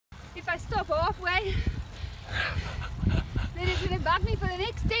If I stop halfway, then it's going to bug me for the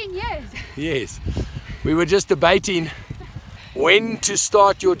next 10 years. Yes. We were just debating when to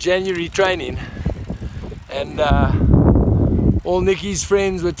start your January training, and all Nikki's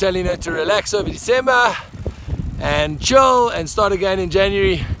friends were telling her to relax over December and chill and start again in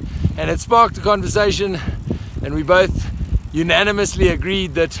January, and it sparked a conversation, and we both unanimously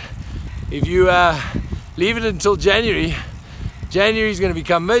agreed that if you leave it until January, January is going to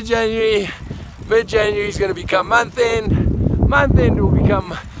become mid-January, mid-January is going to become month-end, month-end will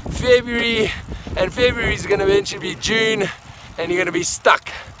become February, and February is going to eventually be June, and you're going to be stuck.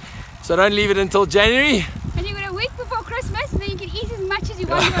 So don't leave it until January. And you've got a week before Christmas, and then you can eat as much as you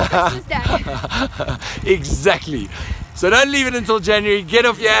want on Christmas Day. Exactly. So don't leave it until January. Get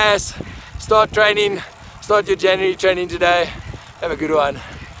off your ass. Start training. Start your January training today. Have a good one.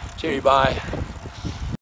 Cheery, bye.